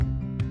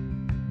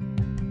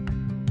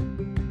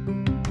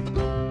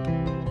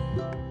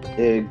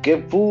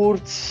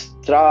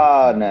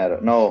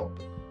Gewürztraminer. No,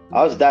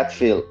 how's that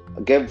feel?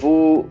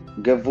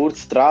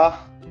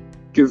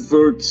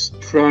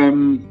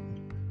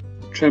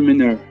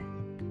 Gewürztraminer.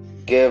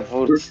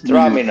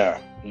 Gewürztraminer.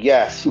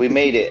 Yes, we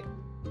made it.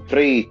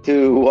 3,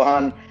 2,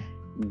 1.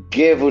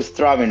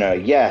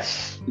 Gewürztraminer.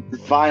 Yes,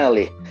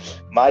 finally.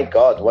 My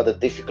God, what a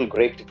difficult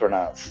grape to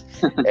pronounce.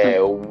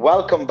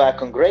 Welcome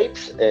back on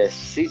Grapes,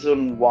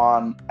 Season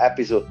 1,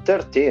 Episode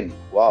 13.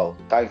 Wow,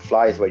 time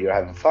flies when you're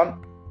having fun.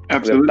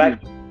 Absolutely. We're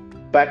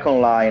back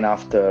online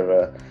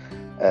after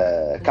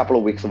a couple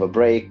of weeks of a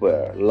break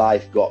where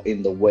life got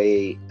in the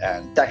way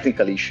and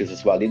technical issues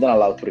as well didn't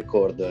allow to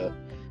record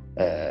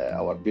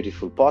our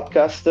beautiful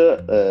podcast.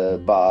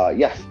 But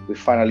yes, we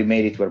finally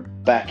made it. We're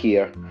back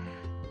here.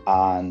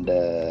 And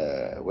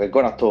we're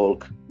gonna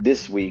talk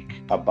this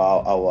week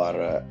about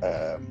our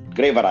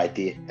grape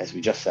variety, as we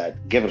just said,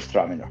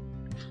 Gewürztraminer.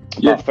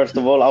 Yeah. But first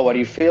of all, how are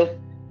you feel?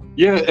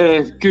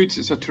 Yeah, good.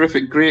 It's a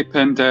terrific grape,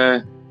 and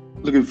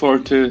looking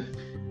forward to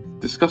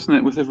discussing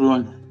it with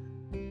everyone.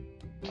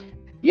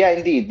 Yeah,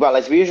 indeed. Well,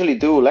 as we usually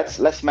do,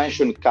 let's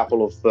mention a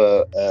couple of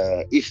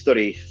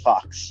history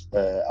facts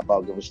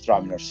about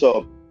Gewürztraminer.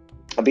 So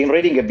I've been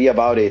reading a bit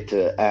about it,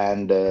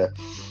 and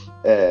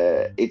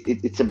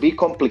it's a bit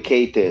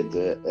complicated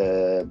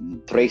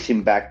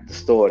tracing back the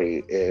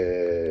story,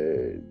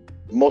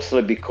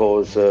 mostly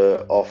because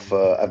of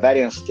a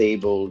very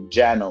unstable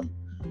genome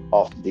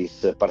of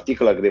this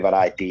particular grape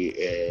variety.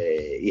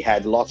 It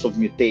had lots of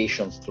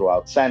mutations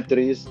throughout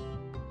centuries,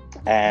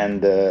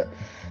 and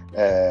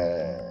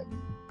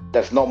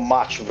there's not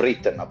much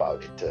written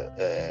about it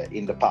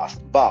in the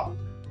past. But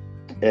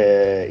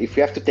if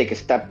we have to take a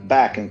step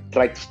back and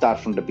try to start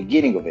from the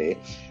beginning of it,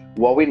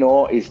 what we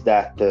know is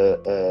that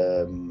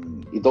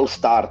it all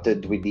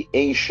started with the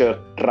ancient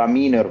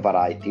Traminer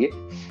variety,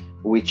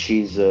 which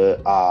is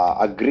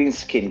a green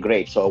skin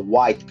grape, so a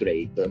white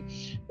grape,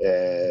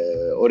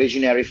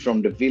 originary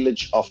from the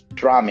village of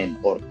Tramin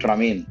or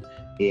Tramin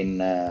in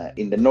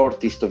the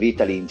northeast of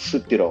Italy, in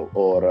Südtirol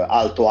or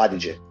Alto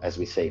Adige, as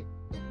we say.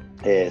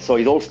 So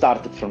it all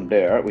started from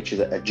there, which is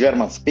a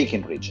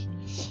German-speaking region.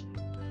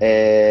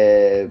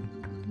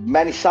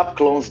 Many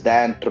subclones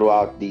then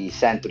throughout the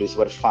centuries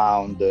were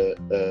found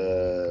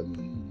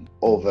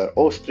over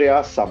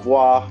Austria,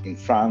 Savoy in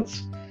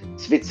France,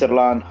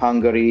 Switzerland,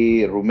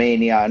 Hungary,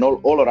 Romania, and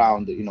all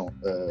around,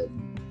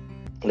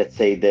 let's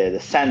say the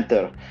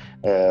center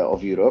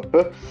of Europe,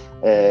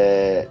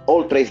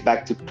 all traced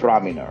back to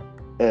Traminer.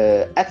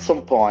 At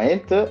some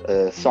point,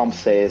 some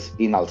says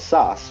in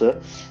Alsace,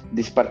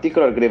 this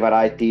particular grape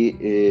variety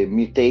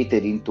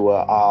mutated into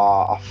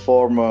a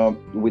form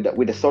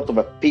with a sort of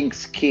a pink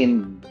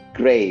skin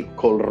grape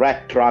called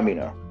red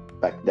Traminer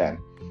back then.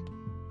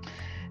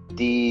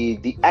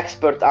 The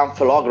expert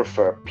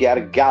amphilographer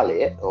Pierre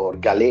Gallet, or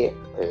Gallet,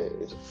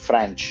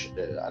 French,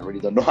 I really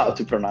don't know how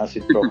to pronounce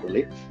it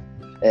properly,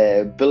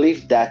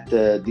 believed that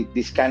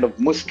this kind of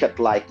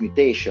muscat-like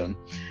mutation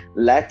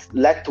led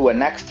to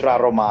an extra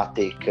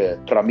aromatic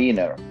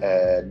Traminer,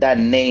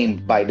 then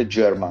named by the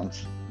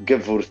Germans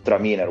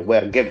Gewürztraminer,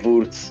 where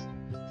Gewürz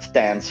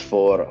stands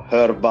for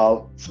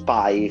herbal,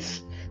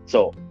 spice,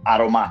 so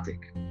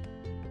aromatic.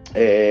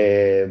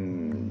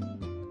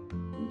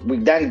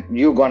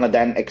 You're gonna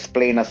then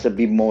explain us a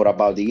bit more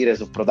about the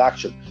years of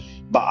production,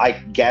 but I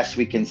guess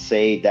we can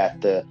say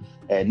that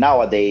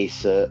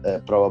nowadays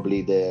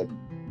probably the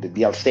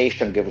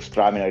Alsatian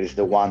Gewürztraminer is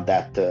the one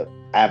that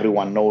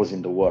everyone knows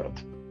in the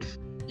world.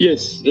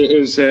 Yes, it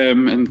is,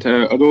 and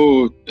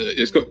although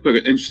it's got quite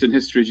an interesting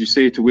history, as you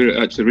say, to where it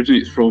actually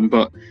originates from,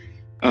 but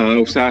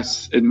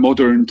Alsace in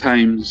modern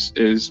times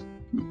is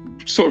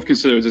sort of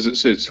considered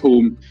as its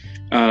home.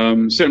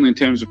 Certainly in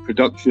terms of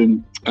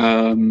production,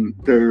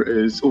 there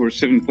is over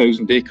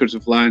 7,000 acres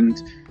of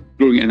land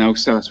growing in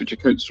Alsace, which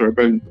accounts for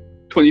about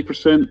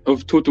 20%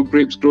 of total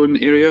grapes grown in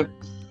the area,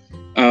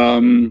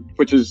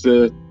 which is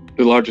the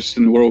largest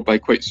in the world by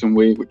quite some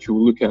way, which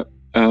we'll look at.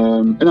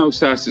 In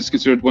Alsace, it's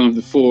considered one of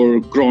the 4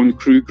 Grand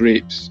Cru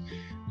grapes,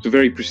 so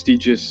very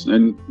prestigious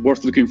and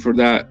worth looking for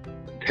that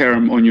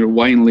term on your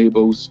wine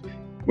labels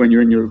when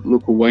you're in your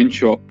local wine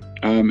shop.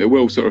 It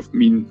will sort of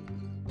mean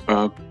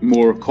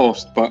more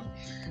cost, but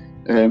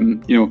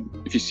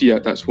if you see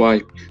it, that's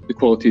why the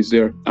quality is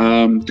there.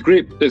 The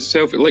grape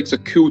itself, it likes a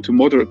cool to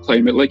moderate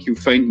climate like you'll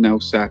find in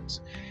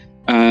Alsace,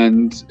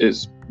 and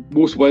it's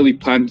most widely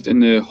planted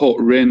in the hot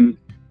Rhine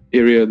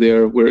area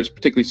there, where it's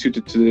particularly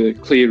suited to the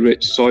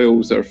clay-rich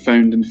soils that are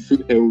found in the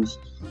foothills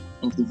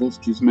of the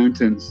Vosges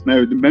Mountains.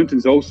 Now, the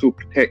mountains also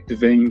protect the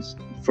vines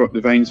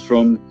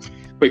from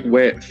quite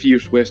wet,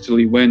 fierce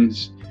westerly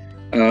winds.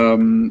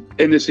 In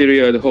this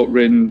area, the hot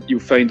Rhine,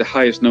 you'll find the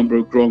highest number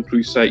of Grand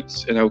Cru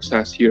sites in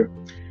Alsace here.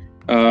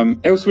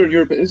 Elsewhere in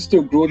Europe, it is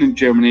still grown in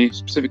Germany,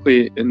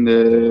 specifically in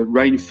the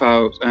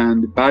Rheinfeld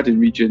and the Baden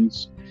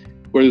regions,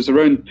 where there's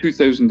around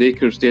 2,000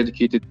 acres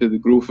dedicated to the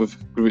growth of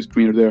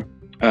Gewürztraminer there.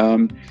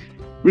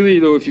 Really,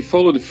 though, if you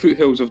follow the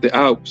foothills of the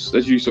Alps,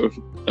 as you sort of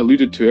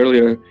alluded to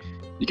earlier,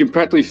 you can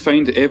practically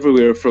find it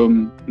everywhere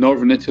from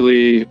northern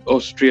Italy,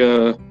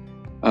 Austria,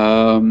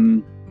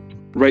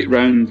 right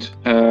round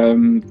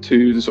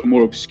to the sort of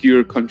more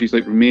obscure countries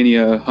like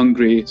Romania,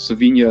 Hungary,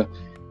 Slovenia.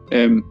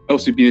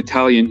 Also being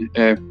Italian,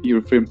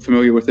 you're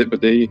familiar with it,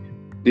 but the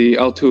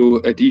Alto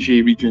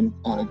Adige region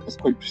is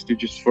quite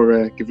prestigious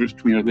for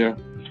Gewürztraminer there.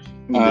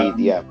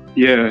 Indeed,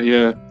 Yeah.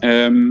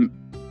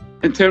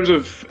 In terms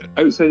of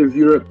outside of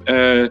Europe,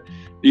 the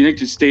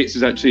United States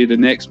is actually the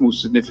next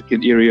most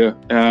significant area,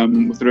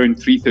 with around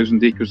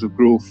 3,000 acres of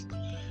growth,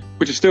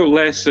 which is still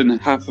less than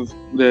half of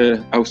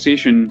the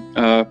Alsatian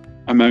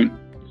amount.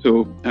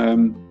 So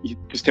it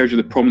just tells you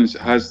the prominence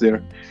it has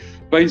there.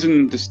 Vines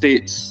in the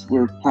States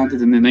were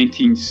planted in the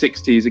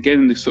 1960s, again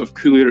in the sort of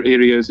cooler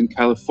areas in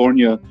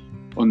California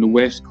on the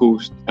west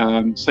coast,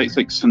 sites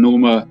like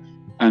Sonoma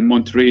and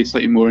Monterey,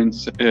 slightly more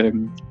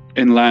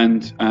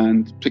inland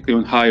and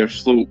particularly on higher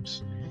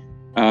slopes.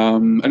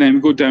 And then we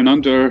go down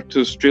under to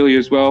Australia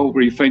as well,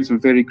 where you find some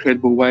very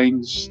credible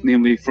wines,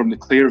 namely from the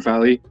Clare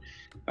Valley,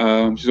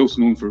 which is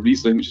also known for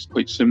Riesling, which is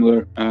quite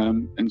similar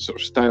in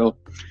sort of style.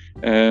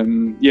 So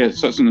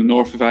that's in the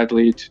north of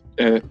Adelaide,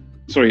 in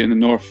the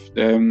north,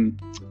 in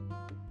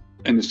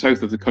the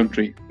south of the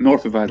country,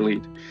 north of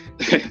Adelaide.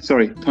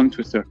 Sorry, tongue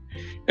twister.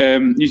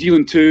 New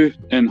Zealand too,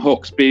 in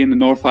Hawke's Bay in the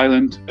North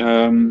Island,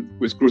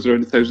 which grows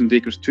around 1,000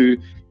 acres too.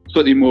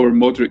 Slightly more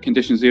moderate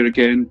conditions there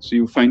again, so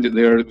you'll find it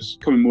there. It was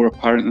becoming more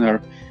apparent in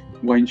our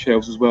wine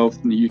shelves as well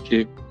from the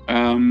UK.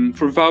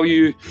 For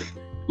value,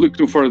 look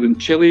no further than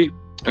Chile.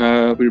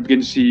 We're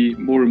beginning to see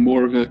more and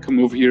more come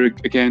over here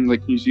again,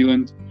 like New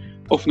Zealand,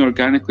 often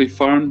organically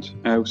farmed,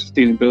 with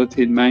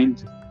sustainability in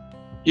mind.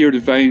 Here the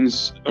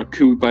vines are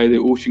cooled by the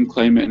ocean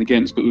climate, and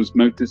again it's got those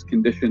mountainous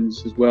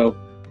conditions as well.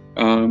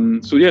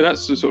 So yeah,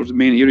 that's the sort of the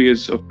main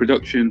areas of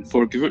production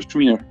for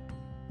Gewürztraminer.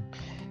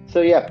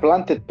 So yeah,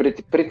 planted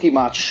pretty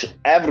much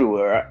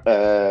everywhere.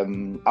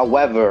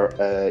 However,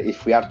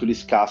 if we are to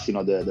discuss,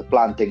 the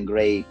plant and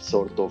grape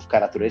sort of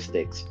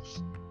characteristics,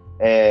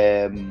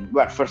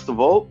 well, first of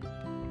all,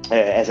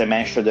 as I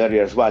mentioned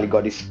earlier as well, it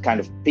got this kind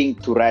of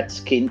pink to red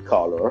skin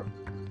color,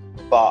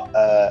 but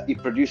it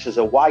produces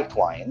a white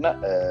wine,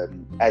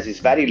 as it's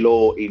very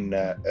low in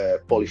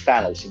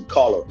polyphenols in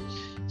color.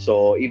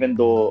 So even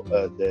though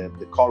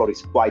the color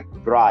is quite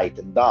bright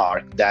and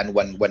dark, then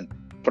when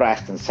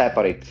pressed and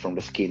separated from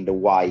the skin, the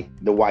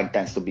wine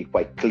tends to be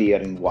quite clear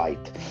and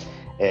white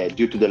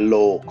due to the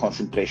low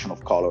concentration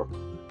of color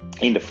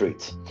in the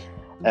fruits.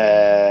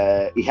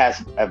 It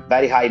has a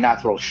very high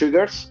natural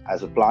sugars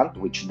as a plant,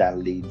 which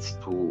then leads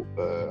to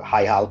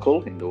high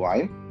alcohol in the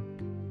wine.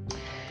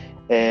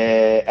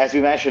 As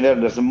we mentioned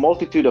earlier, there's a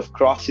multitude of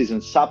crosses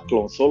and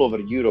subclones all over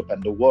Europe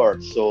and the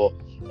world. So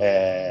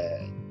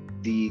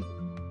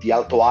the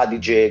Alto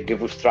Adige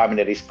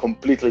Gewürztraminer is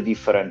completely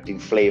different in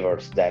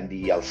flavors than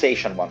the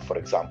Alsatian one, for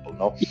example.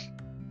 No,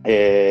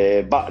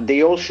 but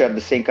they all share the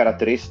same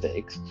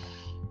characteristics,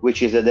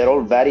 which is that they're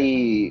all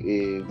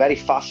very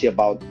fussy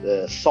about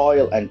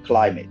soil and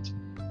climate.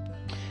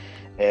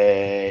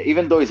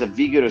 Even though it's a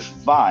vigorous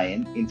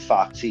vine, in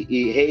fact,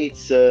 he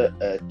hates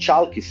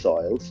chalky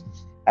soils,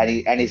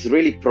 and is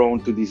really prone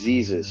to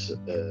diseases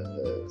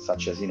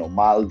such as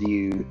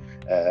mildew,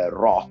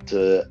 rot,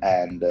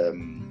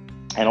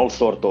 and all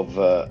sort of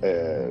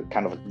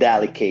kind of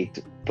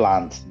delicate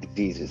plant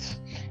diseases.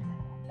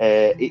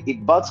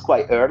 It buds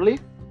quite early.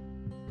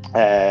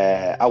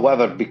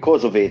 However,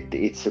 because of it,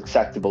 it's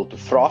susceptible to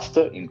frost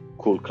in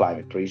cool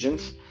climate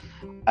regions.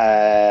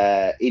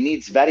 It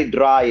needs very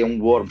dry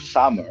and warm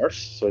summers,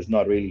 so it's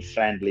not really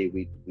friendly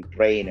with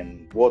rain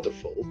and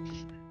waterfall.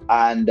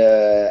 And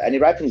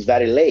it ripens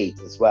very late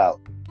as well.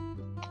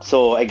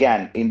 So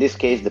again, in this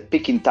case, the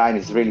picking time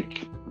is really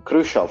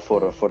crucial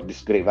for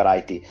this grape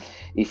variety.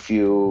 If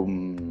you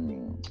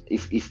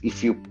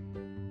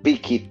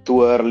pick it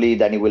too early,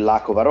 then it will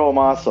lack of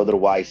aromas.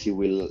 Otherwise, it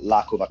will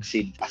lack of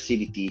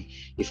acidity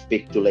if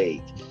picked too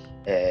late.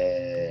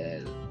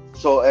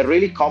 So a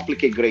really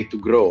complicated grape to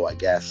grow, I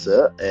guess.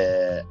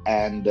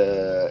 And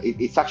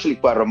it's actually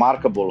quite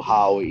remarkable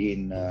how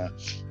in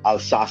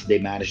Alsace they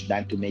managed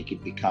then to make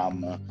it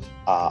become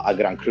a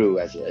Grand Cru,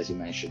 as you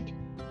mentioned.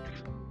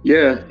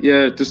 Yeah,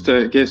 just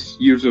I guess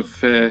years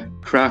of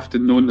craft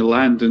and knowing the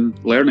land and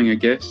learning, I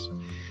guess.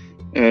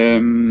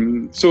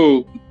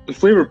 So the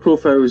flavour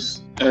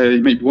profiles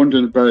you might be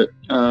wondering about.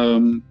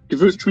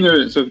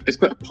 Gewürztraminer, it's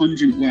quite a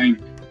pungent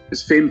wine.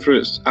 It's famed for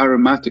its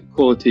aromatic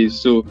qualities,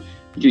 so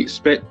you can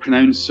expect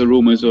pronounced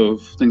aromas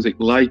of things like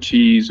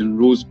lychees and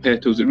rose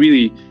petals that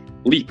really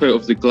leap out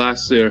of the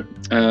glass there,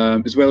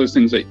 as well as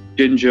things like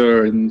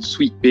ginger and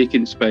sweet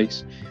bacon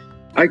spice.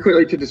 I quite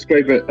like to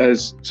describe it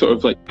as sort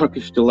of like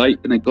Turkish delight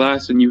in a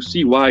glass, and you'll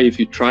see why if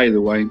you try the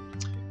wine.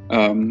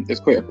 It's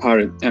quite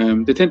apparent.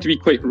 They tend to be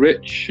quite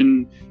rich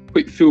and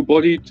quite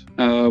full-bodied,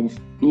 with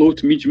low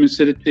to medium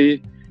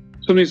acidity.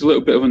 Sometimes a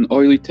little bit of an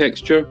oily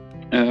texture.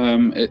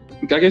 I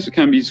guess it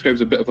can be described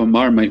as a bit of a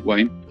Marmite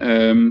wine.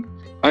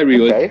 I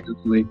really like it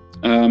personally.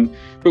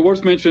 But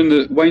worth mentioning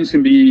that wines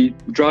can be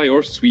dry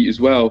or sweet as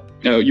well.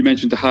 You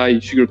mentioned the high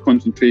sugar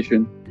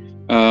concentration,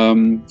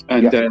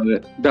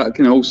 that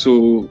can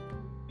also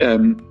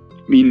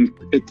mean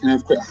it can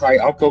have quite a high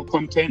alcohol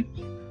content.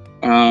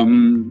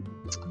 and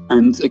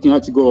it can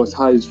actually go as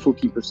high as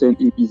 14%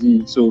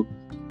 ABV, so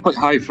quite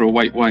high for a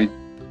white wine.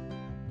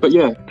 But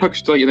yeah,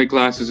 Turkish Delight in a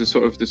Glass is a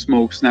sort of the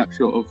small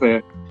snapshot of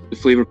the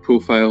flavour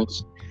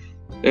profiles.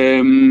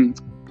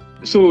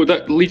 So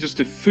that leads us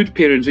to food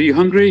pairings. Are you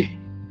hungry?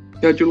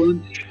 You had your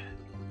lunch?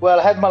 Well,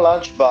 I had my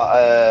lunch, but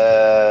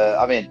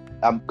I mean,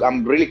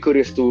 I'm really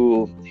curious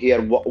to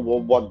hear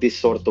what this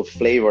sort of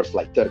flavors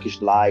like Turkish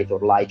Delight or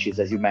lychees,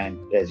 as you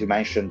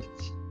mentioned,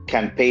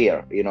 can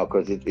pair. You know,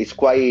 because it's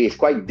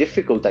quite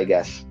difficult, I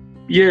guess.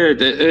 Yeah,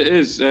 it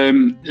is.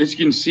 As you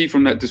can see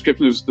from that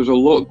description, there's a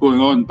lot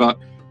going on, but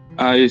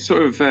I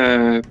sort of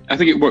I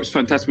think it works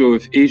fantastically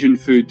with Asian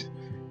food,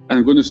 and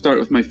I'm going to start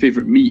with my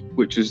favourite meat,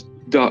 which is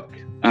duck.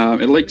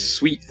 It likes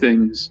sweet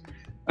things,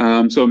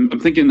 so I'm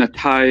thinking a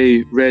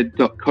Thai red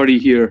duck curry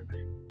here.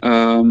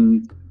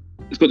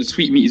 It's got the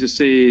sweet meat, as I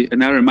say,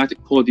 and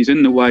aromatic qualities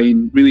in the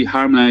wine, really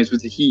harmonise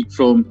with the heat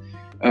from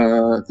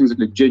things like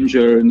the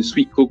ginger and the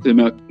sweet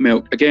coconut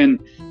milk. Again,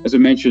 as I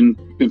mentioned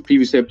in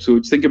previous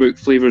episodes, think about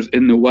flavours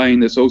in the wine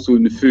that's also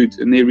in the food,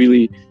 and they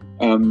really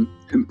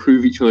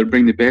improve each other,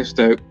 bring the best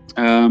out.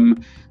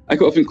 I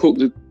quite often cook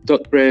the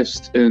duck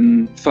breast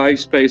in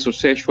 5-spice or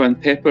Szechuan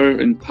pepper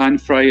and pan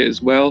fry it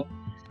as well.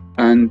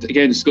 And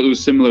again, it's got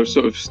those similar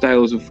sort of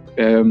styles of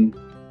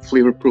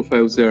flavour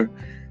profiles there.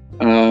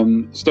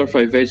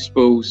 Stir-fry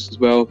vegetables as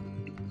well.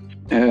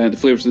 The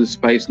flavours of the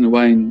spice and the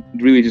wine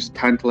really just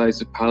tantalise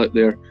the palate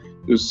there.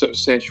 Those sort of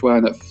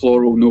Szechuan, that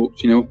floral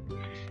notes, you know.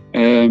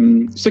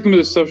 Sticking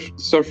with the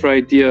stir-fry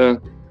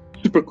idea,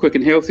 super quick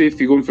and healthy if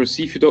you're going for a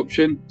seafood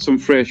option. Some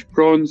fresh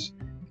prawns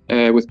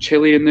with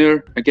chili in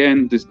there.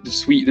 Again, the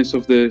sweetness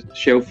of the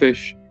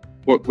shellfish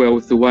work well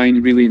with the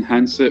wine, really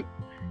enhance it.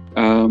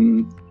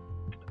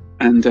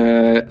 And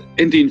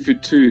Indian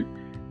food too.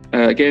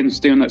 Again,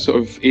 stay on that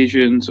sort of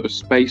Asian sort of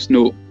spice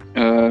note.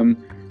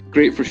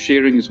 Great for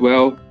sharing as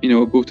well. You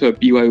know, go to a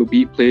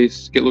BYOB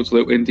place, get loads of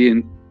little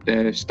Indian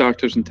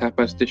starters and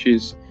tapas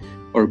dishes,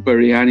 or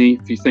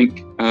biryani if you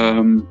think.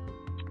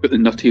 Put the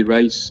nutty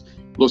rice,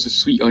 lots of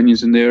sweet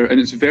onions in there, and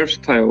it's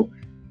versatile.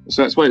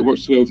 So that's why it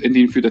works well with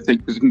Indian food, I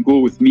think, because it can go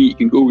with meat, it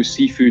can go with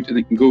seafood, and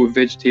it can go with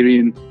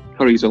vegetarian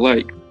curries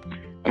alike.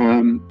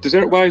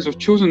 Dessert-wise, I've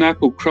chosen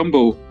apple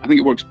crumble. I think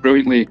it works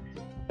brilliantly.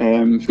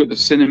 You've got the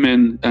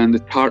cinnamon and the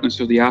tartness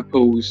of the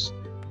apples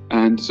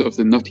and sort of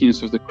the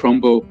nuttiness of the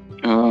crumble.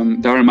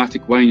 The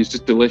aromatic wine is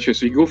just delicious.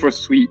 So you go for a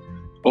sweet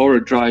or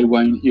a dry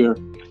wine here.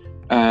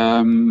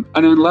 And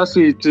then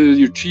lastly, to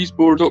your cheese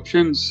board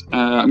options,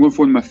 I'm going for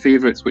one of my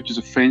favourites, which is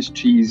a French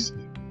cheese,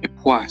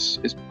 Epoisse.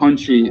 It's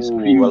punchy, it's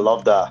creamy. I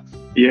love that.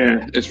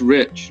 Yeah, it's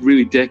rich,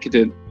 really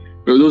decadent.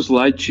 But those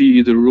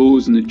lychee, the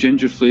rose and the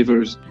ginger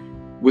flavours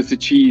with the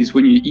cheese,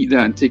 when you eat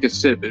that and take a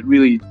sip, it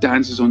really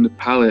dances on the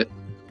palate.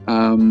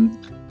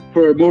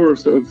 For a more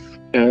sort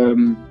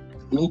of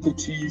local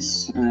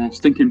cheese,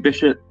 Stinking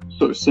Bishop,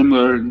 sort of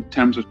similar in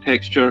terms of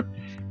texture.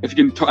 If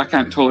you can, I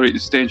can't tolerate the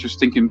stench of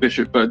Stinking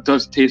Bishop, but it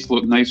does taste a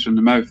lot nicer in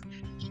the mouth.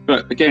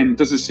 But again, it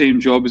does the same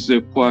job as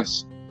the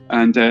Epoisse,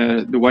 and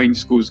the wine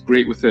goes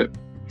great with it.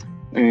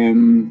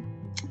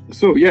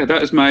 So yeah,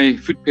 that is my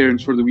food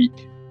pairings for the week.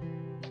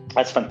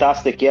 That's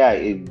fantastic. Yeah,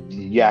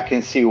 I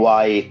can see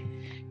why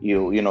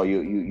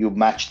you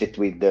matched it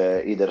with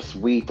either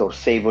sweet or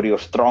savory or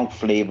strong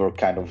flavor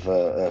kind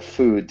of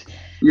food.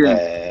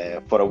 Yeah.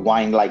 For a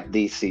wine like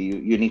this,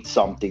 you need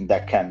something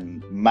that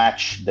can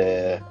match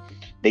the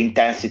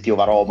intensity of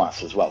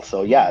aromas as well.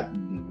 So yeah,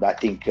 I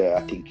think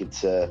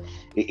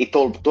it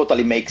all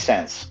totally makes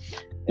sense.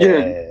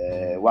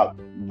 Yeah. Well,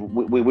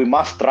 we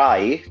must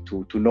try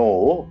to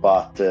know,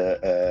 but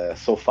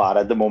so far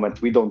at the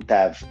moment we don't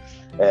have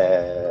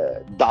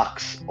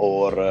ducks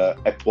or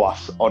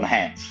Epoisse on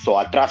hand. So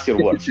I trust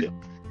your words.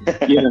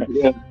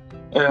 Yeah.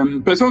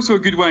 But it's also a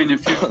good wine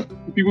if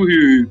people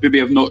who maybe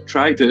have not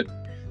tried it.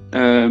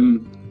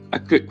 I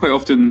quite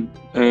often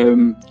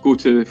going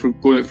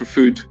out for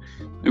food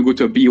and go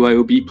to a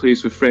BYOB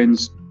place with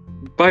friends,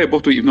 buy a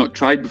bottle you've not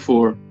tried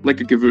before,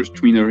 like a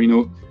Gewürztraminer, you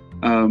know,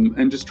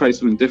 and just try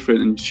something different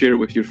and share it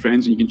with your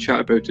friends, and you can chat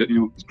about it. You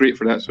know, it's great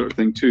for that sort of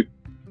thing too.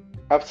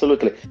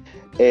 Absolutely.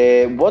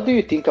 What do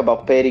you think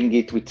about pairing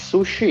it with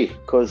sushi?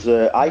 Because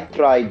I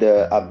tried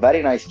a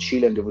very nice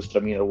Chilean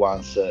Gewürztraminer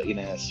once in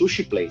a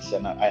sushi place,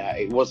 and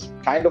it was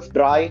kind of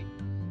dry,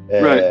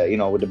 right. You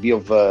know, with a bit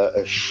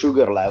of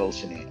sugar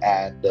levels in it,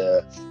 and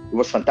it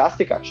was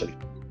fantastic actually.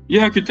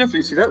 Yeah, I could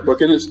definitely see that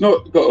working. It's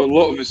not got a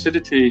lot of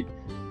acidity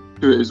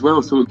to it as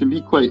well, so it can be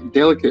quite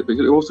delicate, but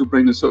it also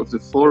brings the sort of the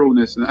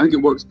floralness, and I think it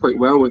works quite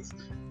well with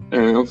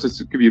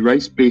obviously it could be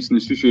rice based in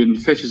the sushi,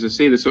 and fish, as I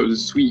say, the sort of the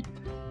sweet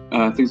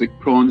things like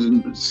prawns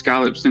and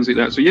scallops, things like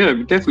that. So yeah, it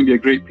would definitely be a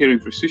great pairing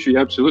for sushi,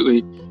 absolutely.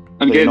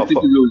 And again,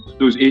 thinking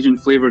those Asian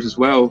flavors as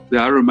well, the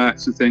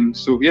aromats and things.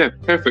 So yeah,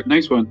 perfect,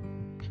 nice one.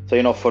 So,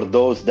 you know, for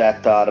those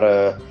that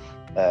are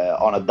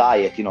on a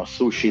diet, you know,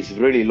 sushi is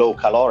really low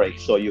caloric,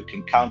 so you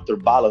can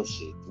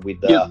counterbalance it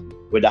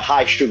with a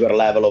high sugar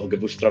level of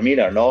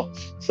Gewürztraminer, no?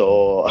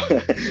 So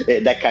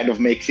that kind of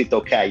makes it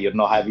okay. You're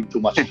not having too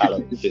much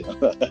calories. You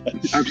know?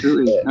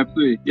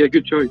 Absolutely. Yeah,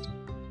 good choice.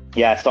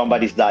 Yeah,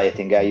 somebody's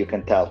dieting, you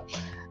can tell.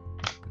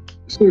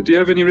 So, do you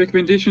have any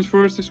recommendations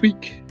for us this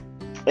week?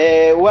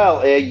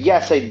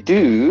 Yes, I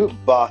do,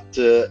 but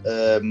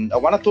I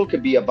want to talk a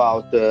bit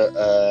about,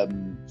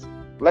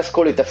 let's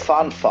call it a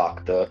fun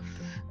fact,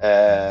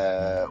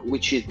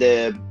 which is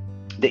the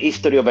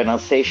history of an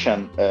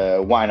Alsatian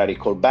winery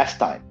called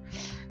Bestheim.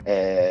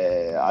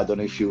 I don't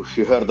know if you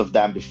heard of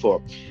them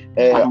before.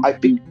 I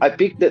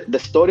picked the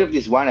story of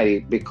this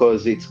winery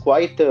because it's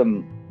quite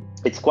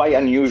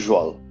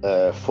unusual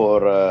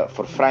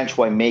for French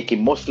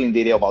winemaking, mostly in the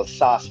area of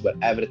Alsace, where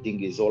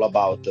everything is all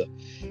about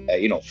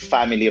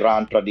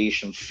family-run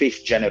tradition,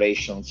 fifth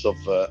generations of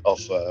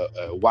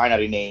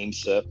winery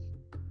names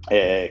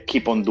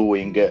keep on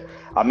doing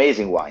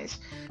amazing wines.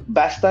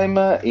 Bestheim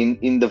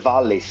in the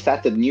valley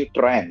set a new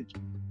trend.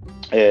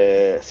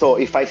 So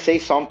if I say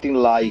something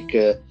like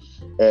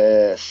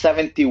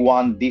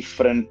 71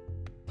 different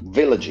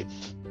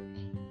villages,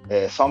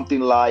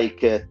 something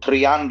like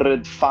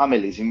 300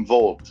 families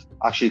involved,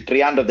 actually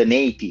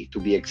 380 to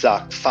be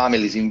exact,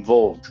 families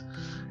involved,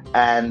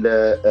 and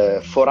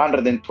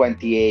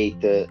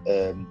 428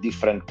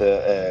 different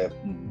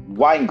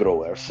wine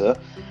growers,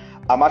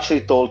 I'm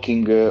actually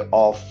talking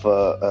of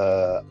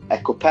a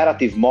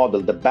cooperative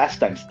model that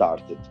Bestheim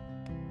started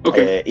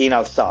in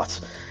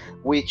Alsace,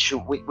 which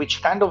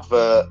kind of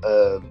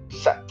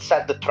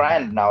set the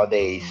trend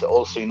nowadays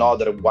also in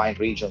other wine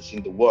regions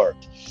in the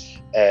world.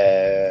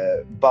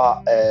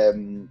 But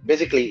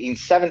basically in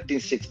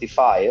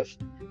 1765,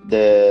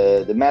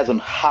 the Maison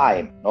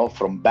Heim,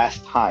 from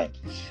Bestheim,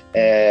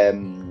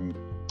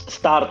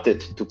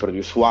 started to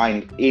produce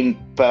wine in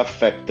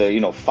perfect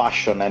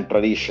fashion and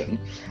tradition,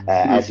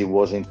 as it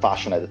was in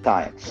fashion at the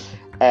time.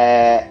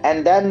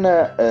 And then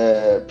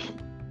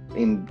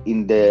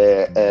in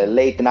the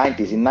late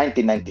 90s, in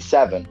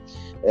 1997,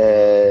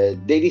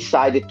 they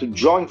decided to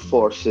join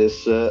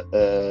forces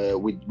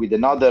with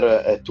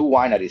another two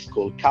wineries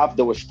called Cave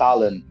de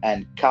Westalen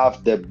and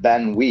Cave de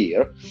Ben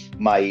Weer.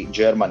 My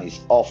German is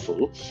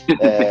awful.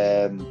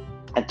 And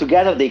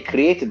together they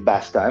created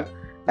Bestheim,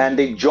 and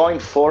they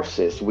joined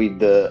forces with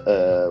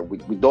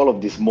all of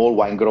these small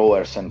wine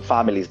growers and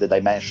families that I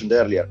mentioned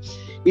earlier,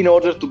 in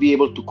order to be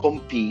able to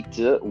compete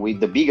with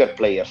the bigger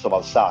players of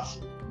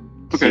Alsace.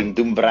 Zind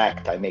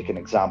Humbrecht, I make an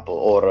example,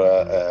 or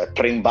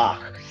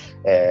Trimbach.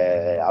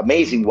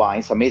 Amazing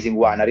wines, amazing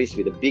wineries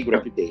with a big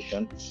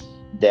reputation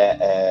that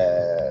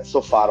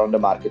so far on the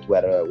market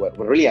were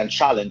really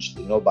unchallenged,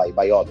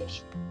 by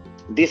others.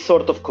 This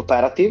sort of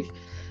cooperative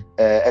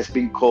has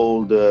been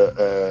called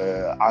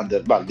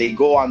they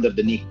go under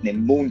the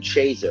nickname Moon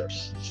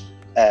Chasers.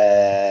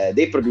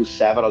 They produce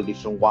several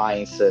different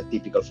wines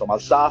typical from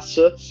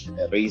Alsace,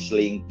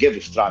 Riesling,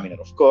 Gewürztraminer,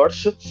 of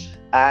course,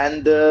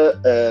 and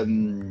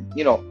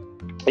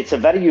it's a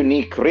very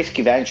unique,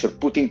 risky venture,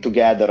 putting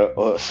together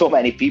so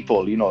many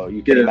people.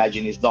 You can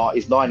imagine it's not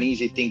an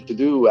easy thing to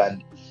do,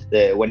 and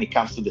when it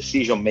comes to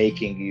decision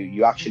making,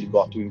 you actually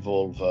got to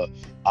involve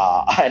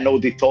an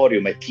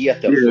auditorium, a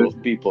theater full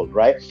of people,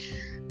 right?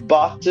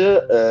 But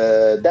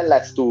that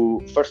leads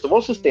to, first of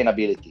all,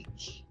 sustainability,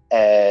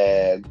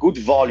 good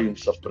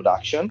volumes of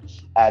production,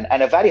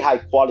 and a very high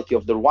quality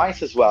of their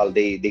wines as well.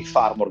 They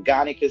farm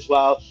organic as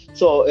well.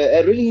 So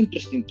a really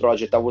interesting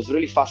project. I was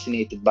really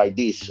fascinated by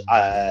this.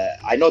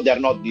 I know they're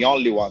not the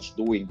only ones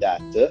doing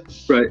that,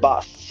 right?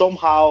 But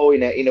somehow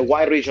in a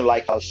wine region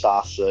like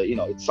Alsace,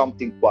 it's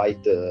something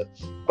quite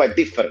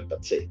different,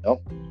 I'd say. No?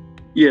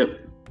 Yeah,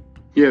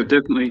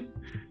 definitely.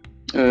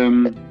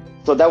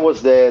 So that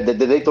was the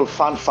little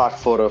fun fact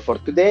for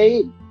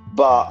today.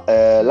 But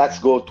let's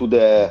go to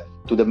the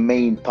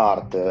main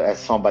part, as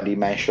somebody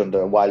mentioned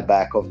a while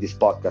back of this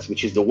podcast,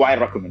 which is the wine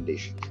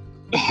recommendation.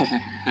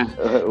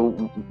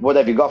 What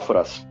have you got for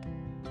us?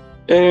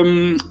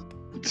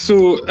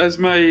 So as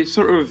my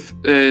sort of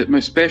my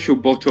special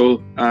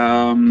bottle,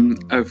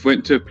 I've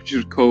went to a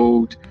producer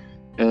called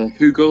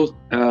Hugel,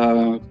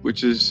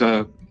 which is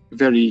a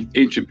very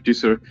ancient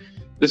producer.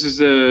 This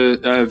is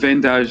a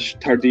Vendage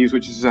Tardive,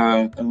 which is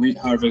a late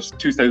harvest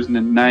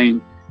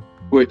 2009,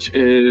 which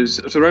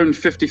is around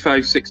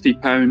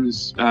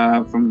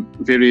 £55-60 from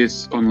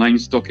various online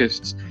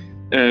stockists.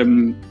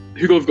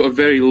 Hugel have got a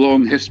very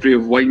long history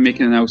of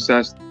winemaking in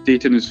Alsace,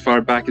 dating as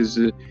far back as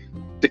the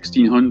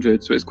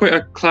 1600s. So it's quite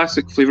a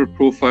classic flavour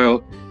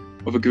profile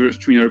of a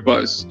Gewürztraminer,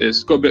 but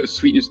it's got a bit of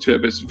sweetness to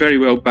it, but it's very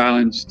well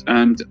balanced.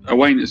 And a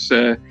wine that's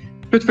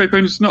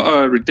 £55, it's not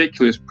a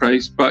ridiculous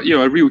price, but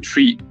a real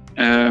treat.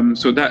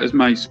 So that is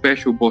my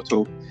special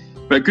bottle,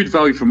 but a good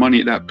value for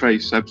money at that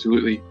price,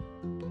 absolutely.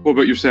 What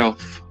about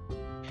yourself?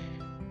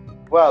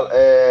 Well,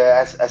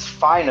 as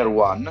finer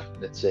one,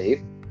 let's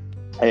say,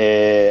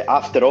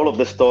 after all of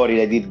the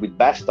story I did with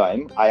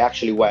Bestheim, I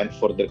actually went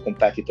for their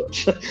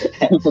competitors.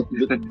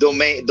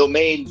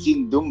 Domaine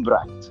Zind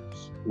Humbrecht,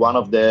 one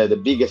of the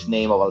biggest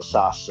name of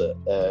Alsace.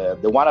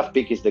 The one I've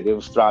picked is the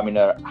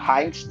Gewürztraminer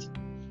Hengst,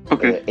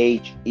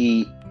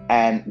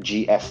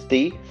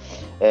 Hengst,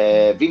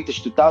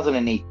 vintage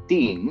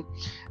 2018.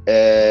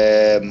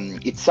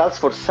 It sells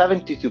for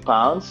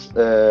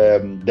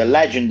 £72. The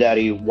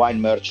legendary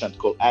wine merchant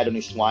called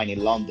Adonis Wine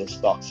in London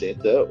stocks it,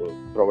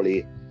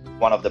 probably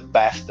one of the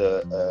best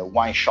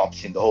wine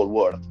shops in the whole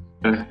world.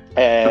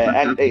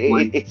 And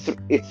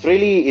it's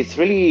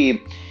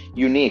really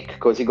unique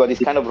because you got this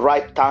kind of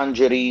ripe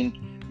tangerine,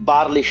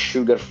 barley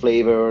sugar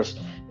flavors,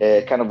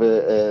 kind of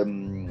a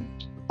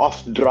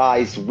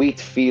off-dry sweet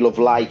feel of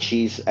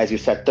lychees, as you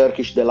said,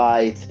 Turkish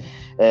delight.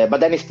 But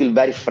then it's still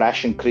very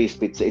fresh and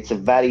crisp. It's a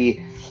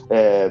very,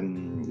 got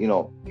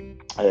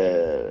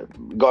a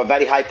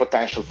very high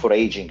potential for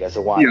aging as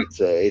a wine.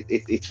 Yeah.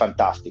 It's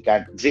fantastic.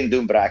 And Zind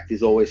Humbrecht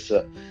is always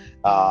a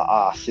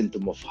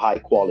symptom of high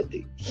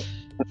quality.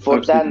 For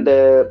Absolutely.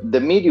 Then the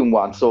medium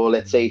one, so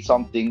let's say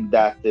something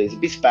that is a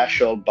bit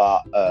special,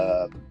 but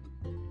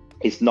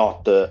it's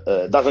not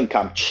doesn't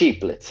come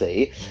cheap. Let's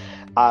say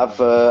I've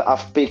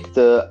picked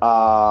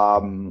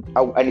an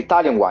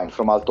Italian wine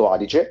from Alto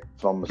Adige,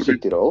 from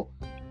Südtirol.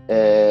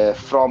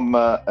 From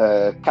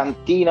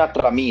Cantina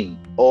Tramin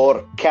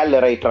or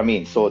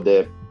Tramin. So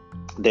the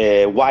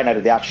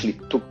winery, they actually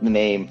took the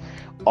name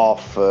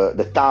of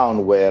the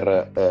town where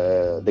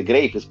the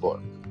grape is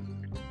born.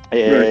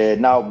 Right.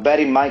 Now, bear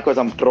in mind, because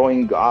I'm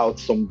throwing out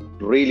some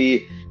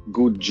really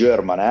good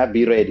German.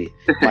 Be ready.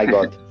 My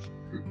God.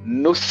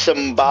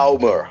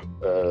 Nussumbaumer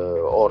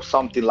or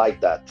something like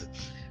that,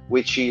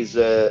 which is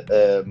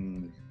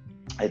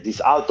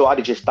this Alto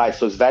Adige style,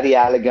 so it's very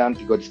elegant.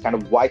 You got this kind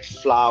of white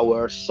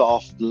flower,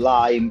 soft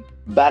lime,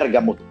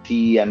 bergamot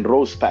tea, and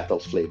rose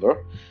petals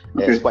flavor.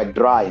 Okay. It's quite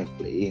dry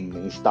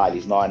in style.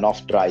 It's not an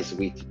off-dry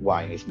sweet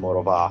wine. It's more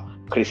of a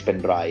crisp and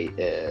dry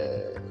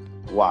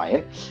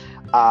wine.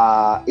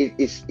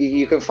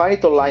 You can find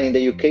it online in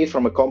the UK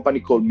from a company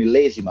called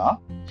Millesima,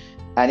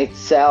 and it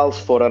sells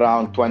for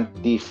around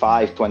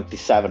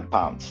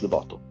 £25-27 the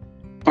bottle.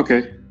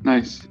 Okay,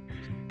 nice.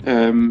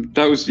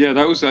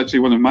 That was actually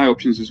one of my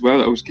options as well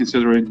that I was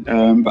considering.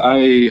 But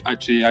I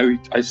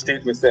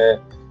stayed with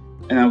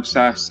in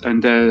Alsace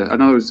and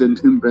another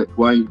Zind Humbrecht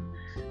wine.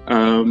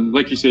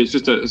 Like you say, it's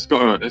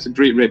a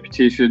great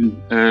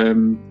reputation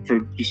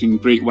for producing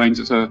great wines.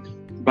 It's a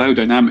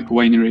biodynamic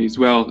winery as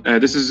well.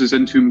 This is a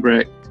Zind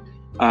Humbrecht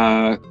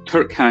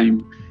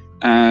Turkheim,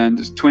 and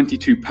it's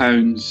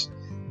 £22.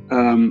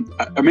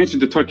 I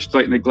mentioned the Turkish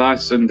delight in the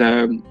glass, and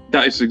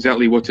that is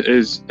exactly what it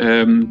is.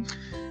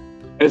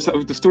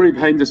 The story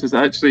behind this is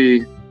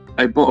actually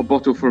I bought a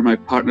bottle for my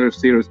partner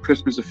Sarah's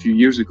Christmas a few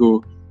years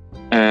ago,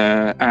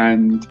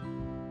 and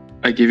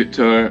I gave it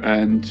to her,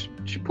 and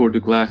she poured a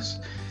glass.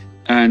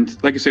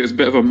 And like I said, it was a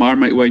bit of a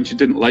Marmite wine. She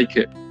didn't like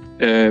it,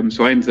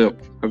 so I ended up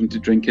having to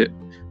drink it,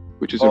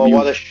 which is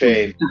what a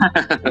shame!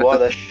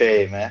 What a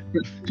shame, eh?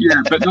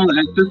 Yeah, but no,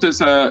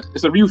 it's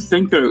a real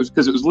thinker. It was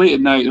because it was late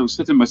at night. I was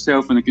sitting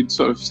myself, and I could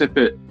sort of sip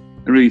it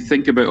and really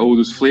think about all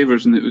those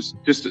flavors. And it was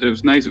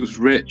nice. It was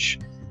rich.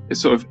 It's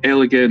sort of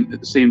elegant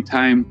at the same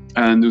time,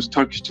 and those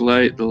Turkish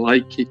delight, the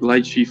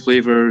lychee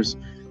flavors,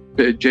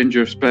 bit of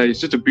ginger spice.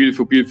 Just a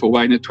beautiful, beautiful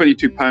wine at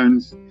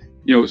 £22.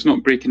 It's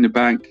not breaking the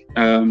bank.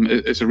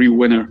 It's a real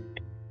winner.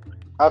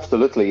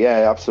 Absolutely,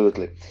 yeah,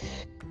 absolutely.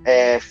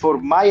 For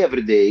my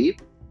everyday,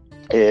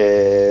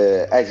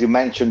 as you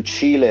mentioned,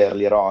 Chile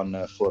earlier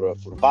on for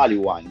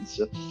value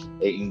wines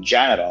in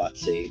general, I'd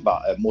say,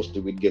 but mostly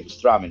with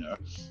Gewürztraminer.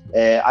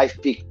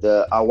 I've picked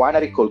a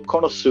winery called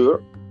Cono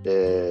Sur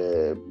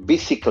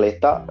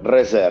Bicicleta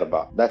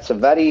Reserva. That's a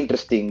very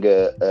interesting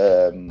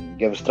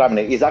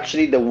Gewürztraminer. It's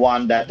actually the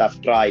one that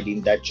I've tried in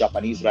that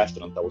Japanese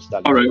restaurant I was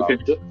telling you about.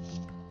 Okay.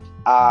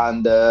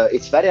 And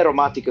it's very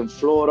aromatic and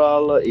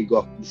floral. It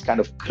got this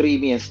kind of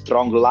creamy and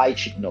strong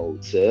lychee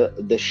notes.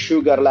 The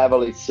sugar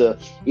level, it's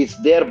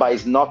there, but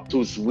it's not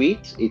too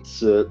sweet.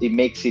 It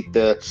makes it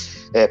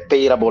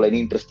pairable and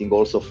interesting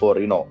also for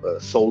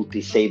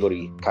salty,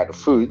 savory kind of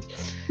food.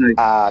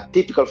 Nice.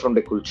 Typical from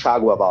the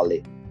Colchagua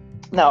Valley.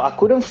 Now, I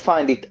couldn't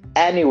find it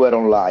anywhere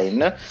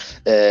online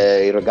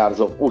in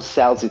regards of who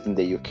sells it in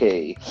the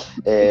UK,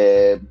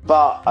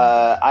 but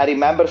I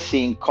remember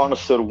seeing Cono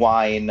Sur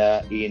wine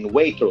in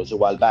Waitrose a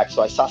while back,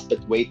 so I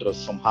suspect Waitrose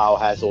somehow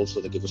has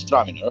also the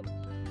Gewürztraminer,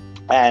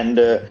 and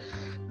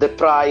the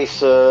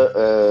price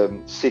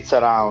sits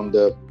around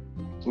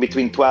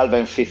between £12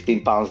 and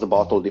 £15 the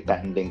bottle,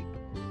 depending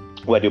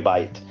where you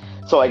buy it.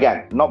 So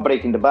again, not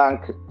breaking the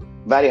bank,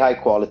 very high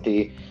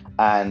quality,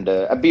 and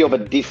a bit of a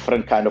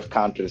different kind of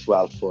country as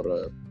well for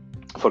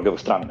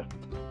Gewürztraminer.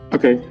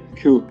 Okay,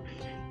 cool.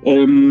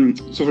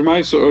 So for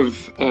my sort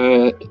of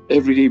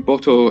everyday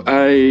bottle,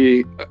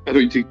 I don't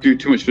need to do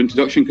too much of an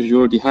introduction because you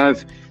already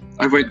have.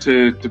 I went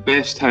to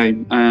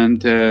Bestheim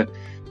and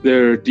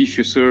their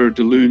chasseurs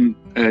de Lune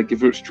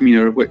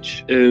Gewürztraminer,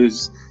 which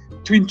is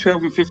between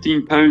 £12 and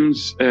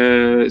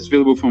 £15. It's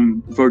available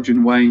from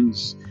Virgin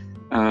Wines,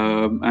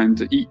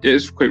 and it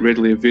is quite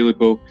readily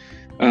available.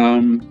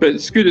 But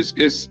it's good.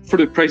 It's for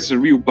the price, it's a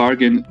real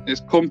bargain. It's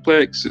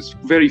complex. It's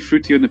very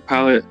fruity on the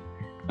palate.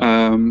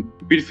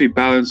 Beautifully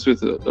balanced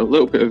with a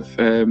little bit of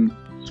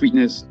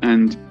sweetness,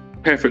 and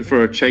perfect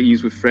for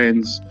Chinese with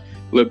friends.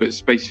 A little bit of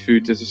spicy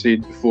food, as I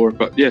said before.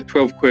 But yeah,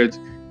 £12.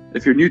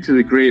 if you're new to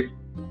the grape,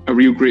 a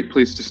real great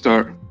place to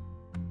start.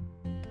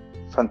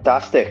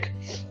 Fantastic.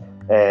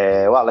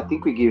 Well, I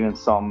think we're giving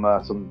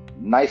some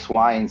nice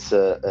wines,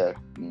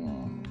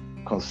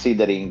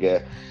 considering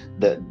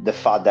the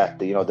fact that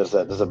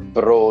there's a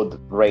broad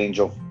range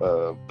of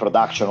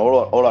production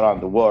all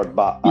around the world.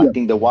 But I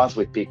think the ones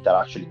we picked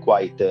are actually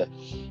quite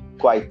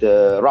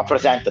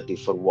representative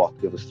for what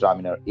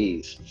Gewürztraminer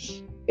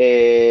is.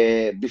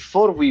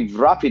 Before we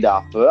wrap it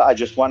up, I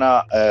just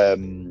wanna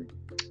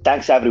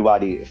thanks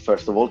everybody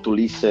first of all to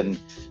listen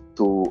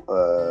to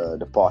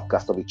the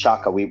podcast of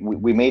Ichaka.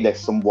 We made a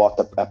somewhat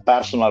a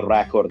personal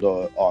record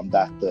on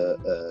that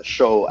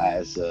show,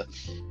 as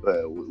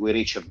we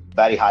reached a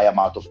very high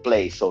amount of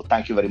play. So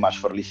thank you very much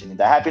for listening to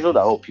the episode.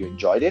 I hope you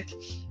enjoyed it,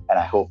 and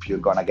I hope you're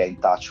gonna get in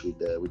touch with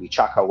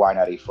Ichaka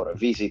Winery for a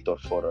visit or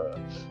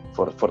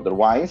for their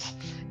wines.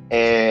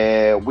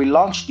 We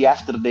launched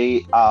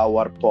yesterday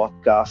our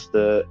podcast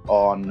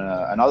on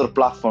another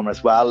platform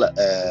as well,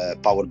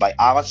 powered by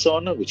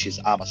Amazon, which is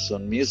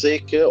Amazon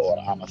Music or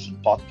Amazon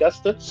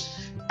Podcast.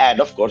 And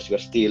of course, we are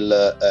still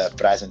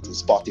present in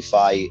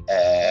Spotify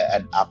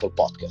and Apple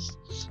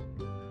Podcasts.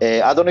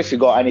 I don't know if you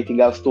got anything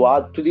else to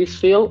add to this,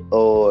 Phil,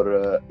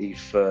 or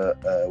if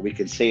we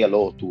can say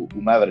hello to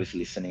whomever is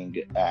listening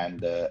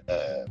and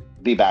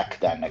be back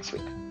then next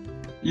week.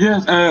 Yeah,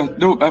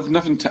 no, I've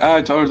nothing to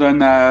add other than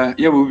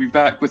we'll be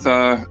back with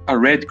a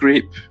red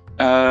grape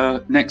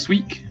next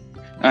week.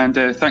 And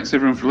thanks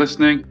everyone for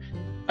listening.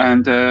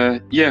 And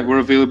we're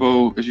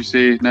available, as you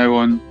say, now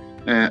on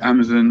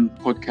Amazon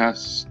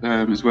Podcasts,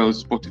 as well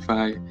as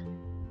Spotify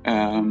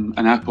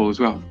and Apple as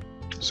well.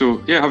 So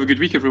have a good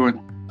week, everyone.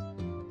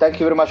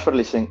 Thank you very much for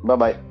listening. Bye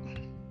bye.